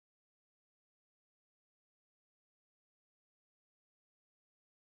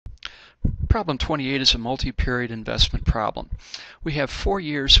Problem 28 is a multi-period investment problem. We have 4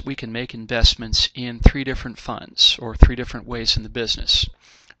 years we can make investments in 3 different funds, or 3 different ways in the business.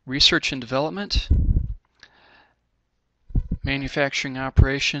 Research and development, manufacturing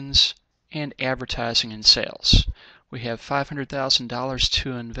operations, and advertising and sales. We have $500,000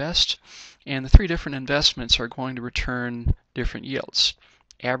 to invest, and the 3 different investments are going to return different yields.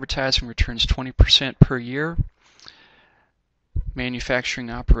 Advertising returns 20% per year. Manufacturing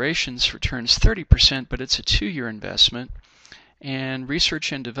operations returns 30%, but it's a 2-year investment. And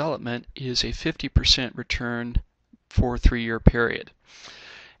research and development is a 50% return for a 3-year period.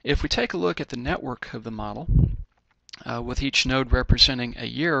 If we take a look at the network of the model, with each node representing a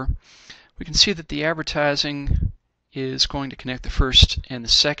year, we can see that the advertising is going to connect the first and the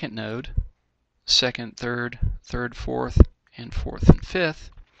second node, second, third, fourth, and fourth and fifth.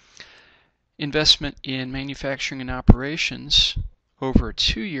 Investment in manufacturing and operations over a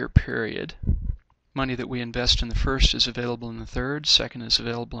 2-year period. Money that we invest in the first is available in the third, second is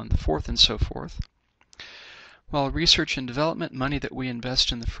available in the fourth, and so forth. While research and development, money that we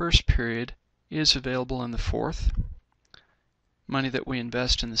invest in the first period is available in the fourth. Money that we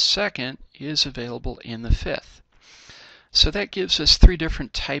invest in the second is available in the fifth. So that gives us 3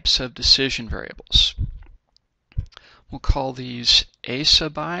 different types of decision variables. We'll call these A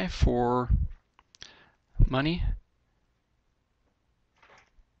sub I for money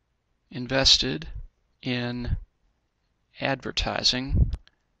invested in advertising,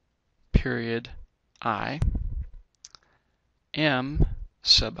 period I. M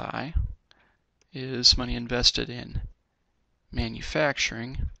sub I is money invested in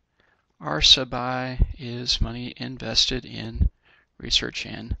manufacturing. R sub I is money invested in research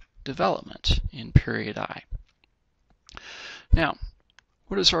and development in period I. Now,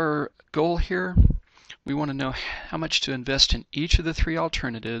 what is our goal here? We want to know how much to invest in each of the 3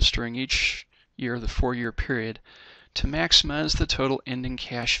 alternatives during each year of the 4-year period to maximize the total ending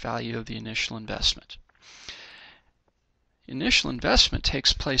cash value of the initial investment. Initial investment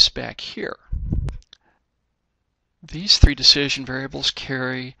takes place back here. These 3 decision variables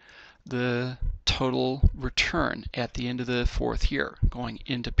carry the total return at the end of the 4th year, going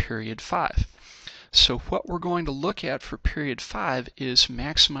into period 5. So what we're going to look at for period 5 is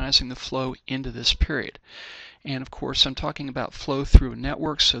maximizing the flow into this period. And of course, I'm talking about flow through a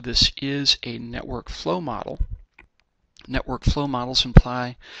network, so this is a network flow model. Network flow models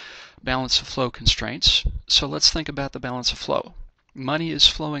imply balance of flow constraints. So let's think about the balance of flow. Money is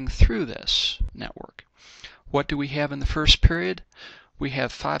flowing through this network. What do we have in the first period? We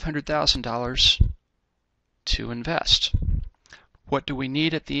have $500,000 to invest. What do we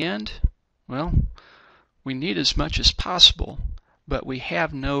need at the end? Well, we need as much as possible, but we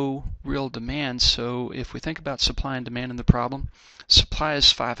have no real demand. So if we think about supply and demand in the problem, supply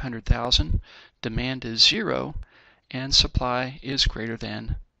is 500,000, demand is 0, and supply is greater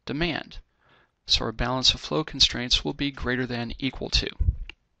than demand. So our balance of flow constraints will be greater than equal to.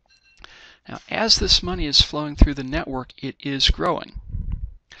 Now, as this money is flowing through the network, it is growing.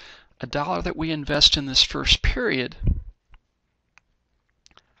 $1 that we invest in this first period,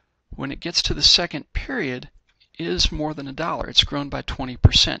 when it gets to the second period, is more than $1. It's grown by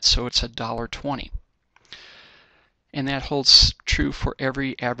 20%, so it's $1.20. And that holds true for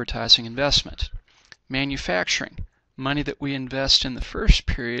every advertising investment. Manufacturing, money that we invest in the first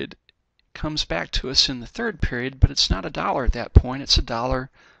period comes back to us in the third period, but it's not $1 at that point, it's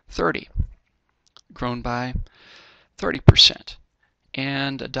 $1.30, grown by 30%.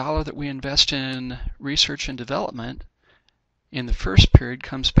 And $1 that we invest in research and development in the first period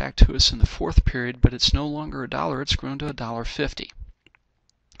comes back to us in the fourth period, but it's no longer $1, it's grown to $1.50.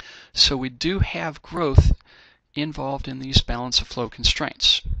 So we do have growth involved in these balance of flow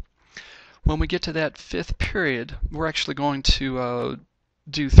constraints. When we get to that 5th period, we're actually going to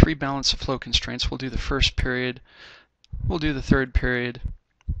do 3 balance of flow constraints. We'll do the first period, we'll do the 3rd period,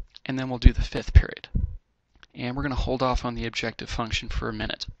 and then we'll do the 5th period. And we're going to hold off on the objective function for a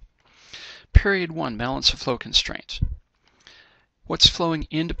minute. Period 1, balance of flow constraint. What's flowing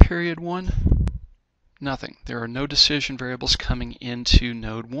into period 1? Nothing. There are no decision variables coming into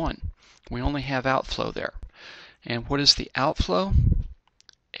node 1. We only have outflow there. And what is the outflow?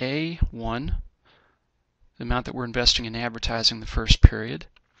 A1, the amount that we're investing in advertising the first period,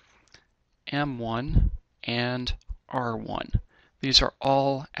 M1, and R1. These are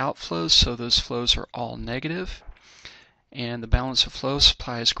all outflows, so those flows are all negative. And the balance of flow,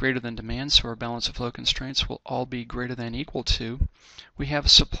 supply is greater than demand, so our balance of flow constraints will all be greater than equal to. We have a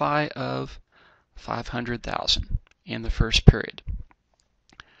supply of 500,000 in the first period.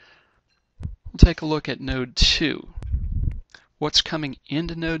 We'll take a look at node 2. What's coming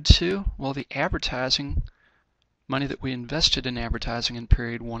into node 2? Well, the advertising money that we invested in advertising in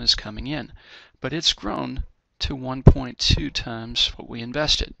period 1 is coming in, but it's grown to 1.2 times what we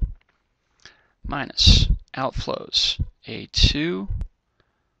invested. Minus outflows A2,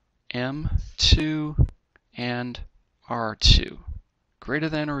 M2, and R2 greater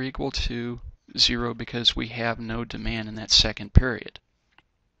than or equal to 0 because we have no demand in that second period.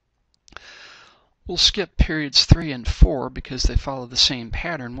 We'll skip periods 3 and 4 because they follow the same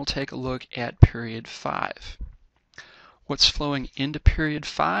pattern. We'll take a look at period 5. What's flowing into period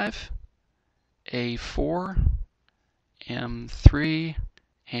 5? A4, M3,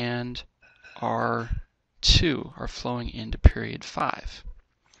 and R2 are flowing into period 5.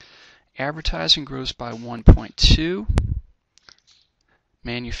 Advertising grows by 1.2,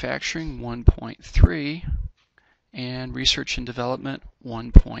 manufacturing 1.3, and research and development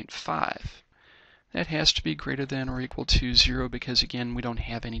 1.5. That has to be greater than or equal to 0 because, again, we don't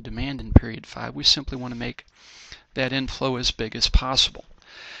have any demand in period 5. We simply want to make that inflow as big as possible.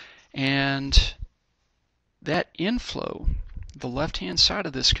 And that inflow, the left-hand side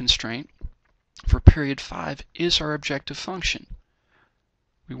of this constraint for period 5, is our objective function.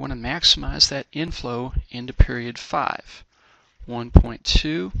 We want to maximize that inflow into period 5.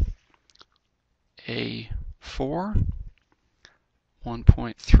 1.2, A4,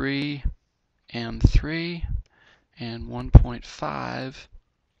 1.3, M3, and 1.5,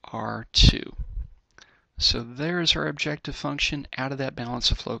 R2. So there's our objective function out of that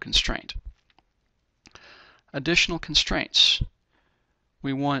balance of flow constraint. Additional constraints.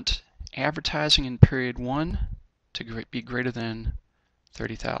 We want advertising in period 1 to be greater than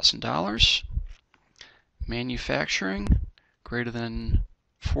 $30,000. Manufacturing greater than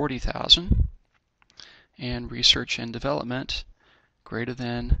 $40,000. And research and development greater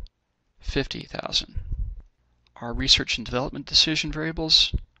than $50,000. Our research and development decision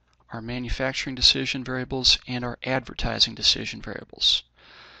variables, our manufacturing decision variables, and our advertising decision variables.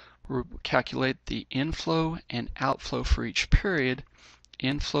 We'll calculate the inflow and outflow for each period.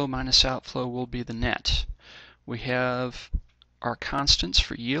 Inflow minus outflow will be the net. We have our constants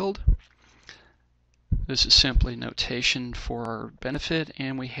for yield. This is simply notation for our benefit,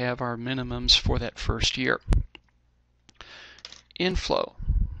 and we have our minimums for that first year. Inflow.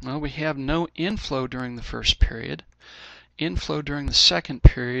 Well, we have no inflow during the first period. Inflow during the second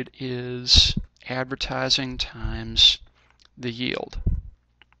period is advertising times the yield,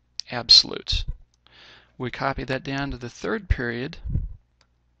 absolute. We copy that down to the third period,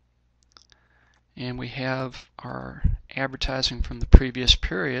 and we have our advertising from the previous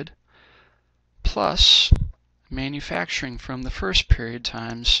period plus manufacturing from the first period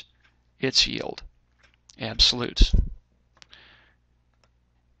times its yield, absolute.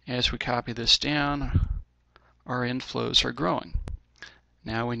 As we copy this down, our inflows are growing.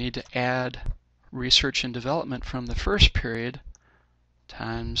 Now we need to add research and development from the first period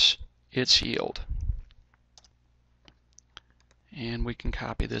times its yield. And we can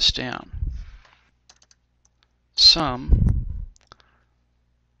copy this down. Sum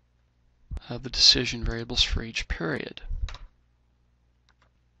of the decision variables for each period.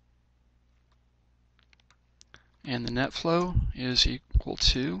 And the net flow is equal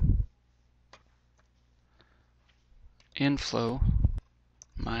to inflow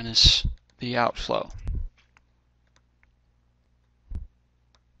minus the outflow.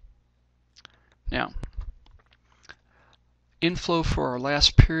 Now, inflow for our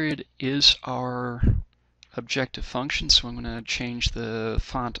last period is our objective function, so I'm going to change the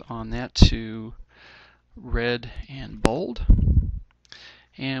font on that to red and bold.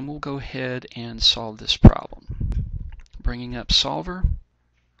 And we'll go ahead and solve this problem. Bringing up solver,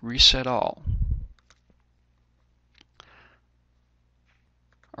 reset all.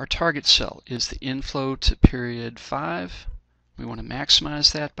 Our target cell is the inflow to period 5. We want to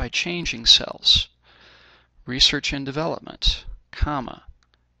maximize that by changing cells. Research and development, comma,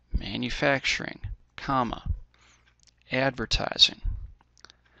 manufacturing, comma, advertising.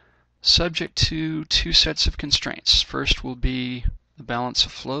 Subject to two sets of constraints. First will be the balance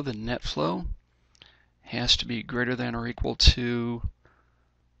of flow, the net flow, has to be greater than or equal to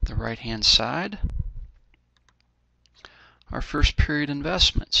the right-hand side. Our first period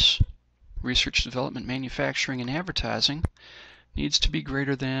investments, research, development, manufacturing, and advertising, needs to be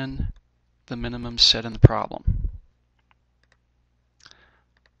greater than the minimum set in the problem.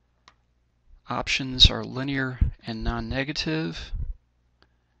 Options are linear and non-negative.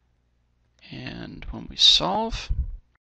 And when we solve,